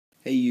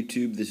Hey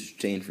YouTube, this is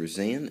Jane for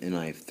Zan, and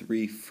I have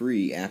 3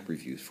 free app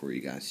reviews for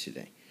you guys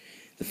today.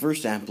 The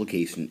first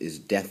application is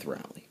Death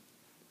Rally.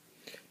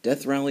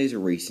 Death Rally is a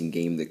racing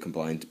game that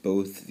combines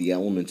both the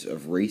elements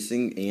of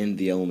racing and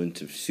the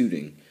elements of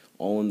shooting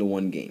all into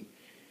one game.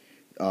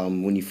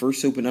 When you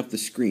first open up the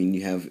screen,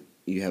 you have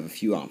a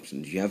few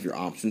options. You have your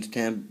Options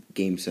tab,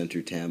 Game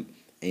Center tab,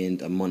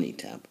 and a Money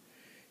tab.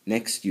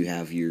 Next, you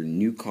have your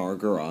New Car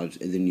Garage,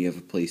 and then you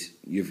have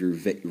your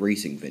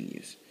racing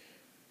venues.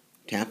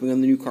 Tapping on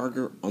the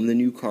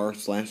new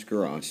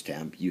car/garage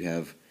tab, you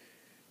have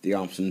the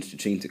options to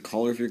change the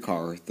color of your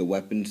car, the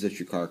weapons that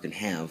your car can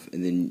have,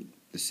 and then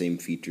the same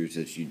features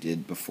as you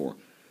did before.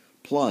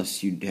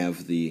 Plus, you'd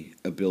have the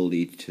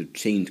ability to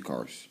change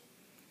cars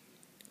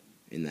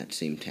in that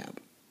same tab.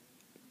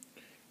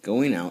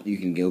 Going out, you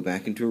can go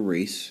back into a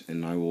race,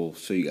 and I will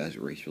show you guys a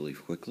race really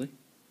quickly.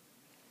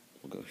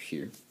 We'll go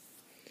here.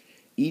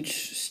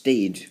 Each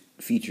stage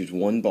features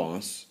one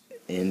boss,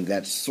 and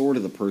that's sort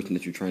of the person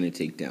that you're trying to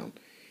take down.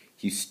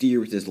 You steer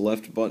with this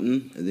left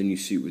button, and then you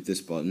shoot with this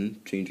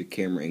button. Change your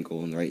camera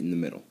angle, and right in the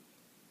middle.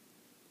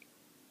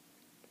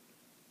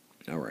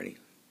 Alrighty.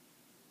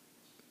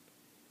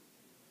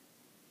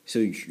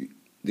 So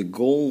the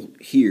goal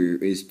here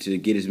is to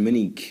get as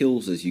many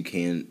kills as you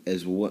can,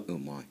 as well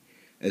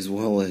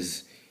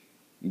as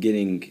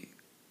winning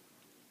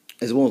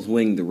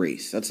the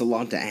race. That's a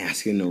lot to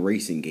ask in a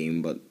racing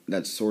game, but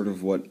that's sort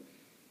of what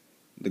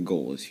the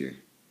goal is here.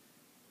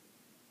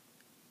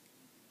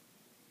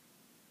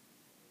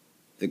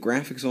 The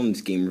graphics on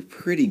this game are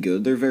pretty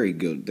good. They're very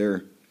good.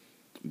 They're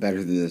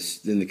better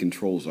than the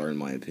controls are, in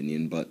my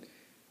opinion. But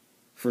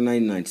for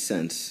 99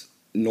 cents,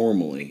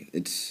 normally,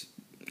 it's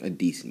a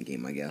decent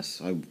game, I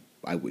guess.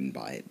 I wouldn't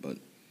buy it, but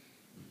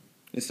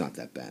it's not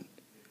that bad.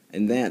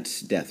 And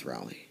that's Death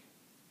Rally.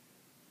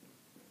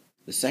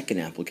 The second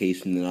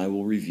application that I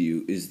will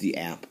review is the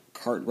app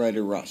Kart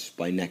Rider Rush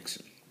by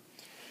Nexon.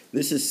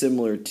 This is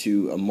similar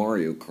to a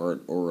Mario Kart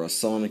or a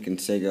Sonic and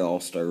Sega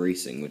All-Star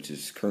Racing, which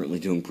is currently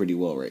doing pretty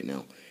well right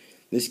now.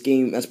 This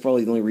game, that's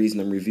probably the only reason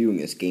I'm reviewing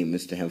this game,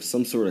 is to have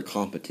some sort of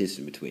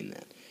competition between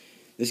that.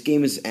 This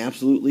game is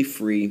absolutely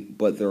free,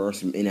 but there are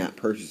some in-app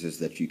purchases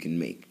that you can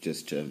make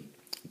just to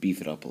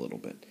beef it up a little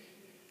bit.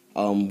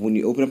 When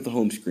you open up the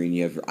home screen,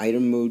 you have your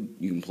item mode,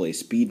 you can play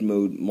speed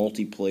mode,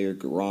 multiplayer,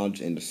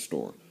 garage, and a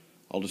store.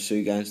 I'll just show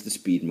you guys the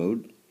speed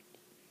mode.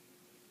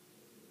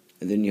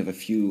 And then you have a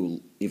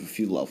few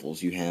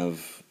levels. You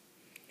have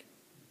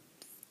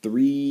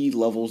 3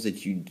 levels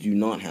that you do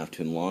not have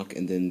to unlock,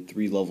 and then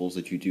 3 levels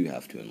that you do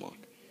have to unlock.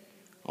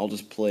 We'll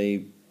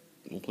play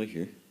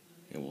here,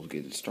 and we'll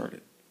get it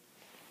started.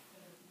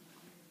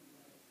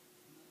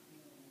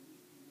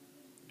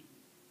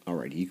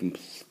 Alright,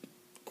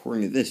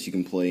 according to this, you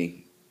can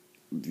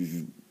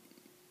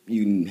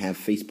have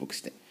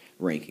Facebook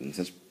rankings.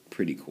 That's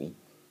pretty cool.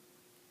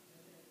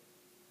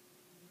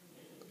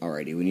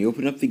 Alrighty, when you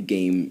open up the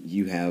game,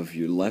 you have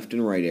your left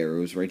and right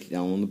arrows right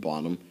down on the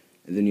bottom,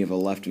 and then you have a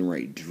left and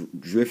right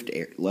drift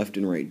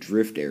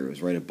arrows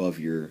right above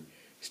your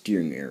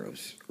steering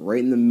arrows. Right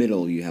in the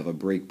middle, you have a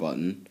brake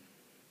button,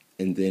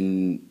 and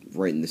then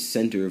right in the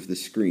center of the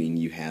screen,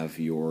 you have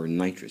your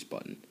nitrous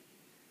button.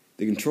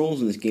 The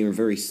controls in this game are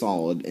very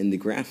solid, and the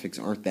graphics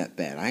aren't that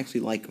bad. I actually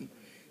like them.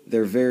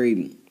 They're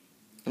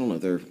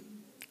they're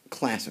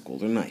classical.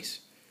 They're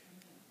nice.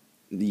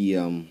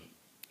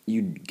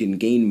 You can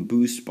gain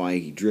boost by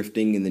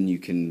drifting, and then you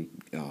can,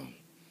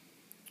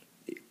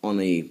 on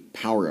a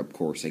power-up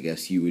course, I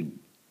guess, you would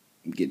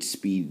get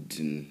speeds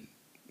and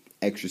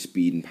extra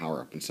speed and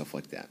power-up and stuff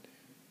like that.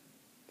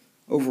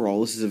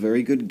 Overall, this is a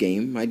very good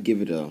game. I'd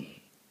give it a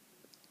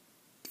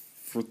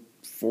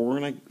 4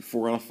 out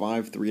of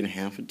 5,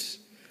 3.5. It's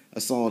a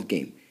solid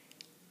game.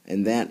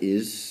 And that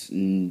is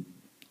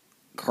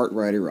Kart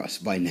Rider Rush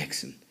by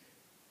Nexon.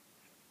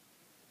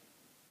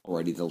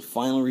 Alrighty, the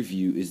final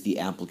review is the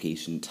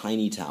application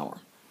Tiny Tower.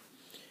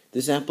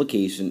 This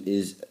application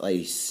is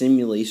a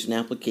simulation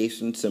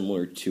application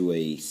similar to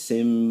a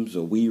Sims, a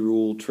Wii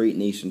Rule, Trait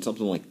Nation,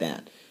 something like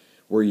that,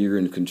 where you're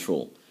in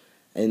control.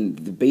 And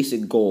the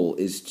basic goal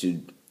is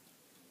to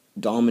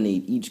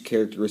dominate each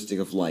characteristic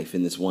of life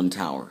in this one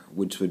tower,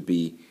 which would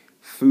be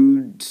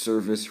food,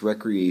 service,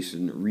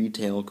 recreation,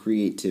 retail,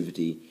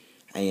 creativity,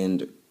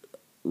 and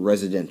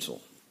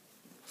residential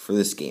for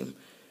this game.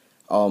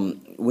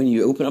 When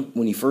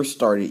you first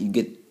start it,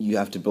 you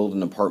have to build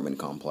an apartment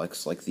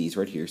complex like these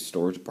right here,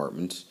 storage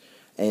apartments,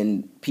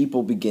 and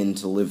people begin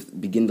to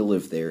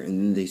live there, and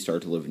then they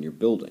start to live in your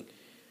building.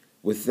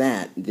 With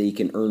that, they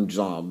can earn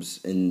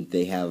jobs, and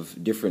they have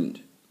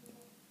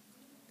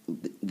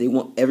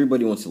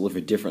everybody wants to live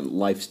a different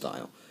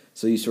lifestyle,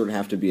 so you sort of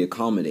have to be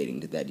accommodating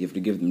to that. You have to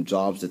give them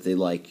jobs that they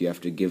like. You have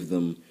to give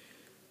them,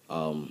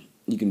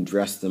 you can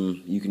dress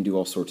them. You can do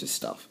all sorts of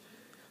stuff.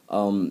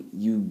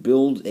 You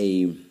build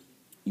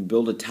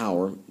a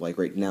tower, like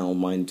right now,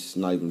 mine's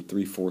not even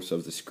 3/4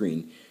 of the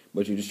screen,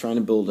 but you're just trying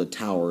to build a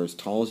tower as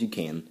tall as you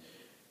can,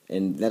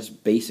 and that's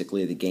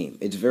basically the game.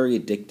 It's very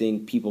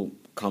addicting. People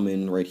come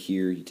in right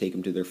here, you take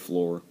them to their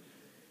floor.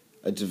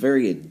 It's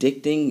very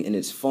addicting and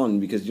it's fun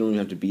because you don't even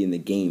have to be in the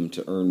game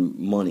to earn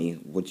money,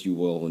 which you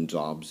will in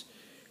jobs,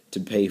 to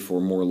pay for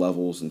more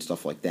levels and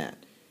stuff like that.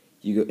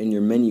 You go in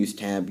your menus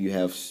tab, you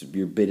have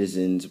your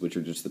bitizens, which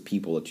are just the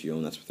people that you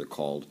own. That's what they're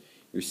called.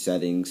 Your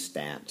settings,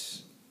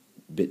 stats,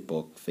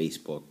 Bitbook,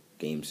 Facebook,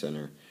 Game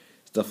Center,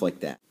 stuff like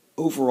that.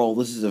 Overall,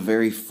 this is a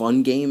very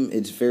fun game.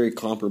 It's very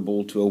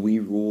comparable to a Wii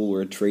Rule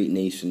or a Trait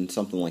Nation,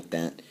 something like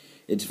that.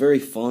 It's very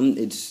fun.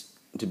 It's,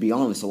 to be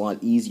honest, a lot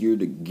easier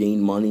to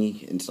gain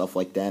money and stuff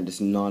like that.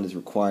 It's not as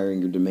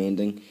requiring or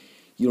demanding.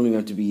 You don't even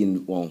have to be you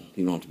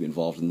don't have to be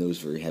involved in those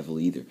very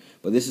heavily either.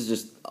 But this is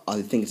just,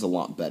 I think it's a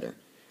lot better.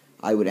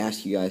 I would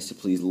ask you guys to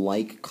please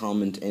like,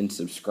 comment, and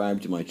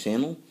subscribe to my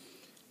channel,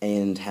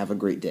 and have a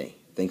great day.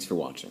 Thanks for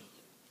watching.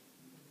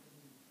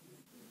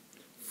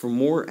 For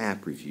more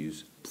app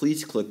reviews,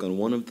 please click on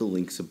one of the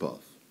links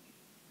above.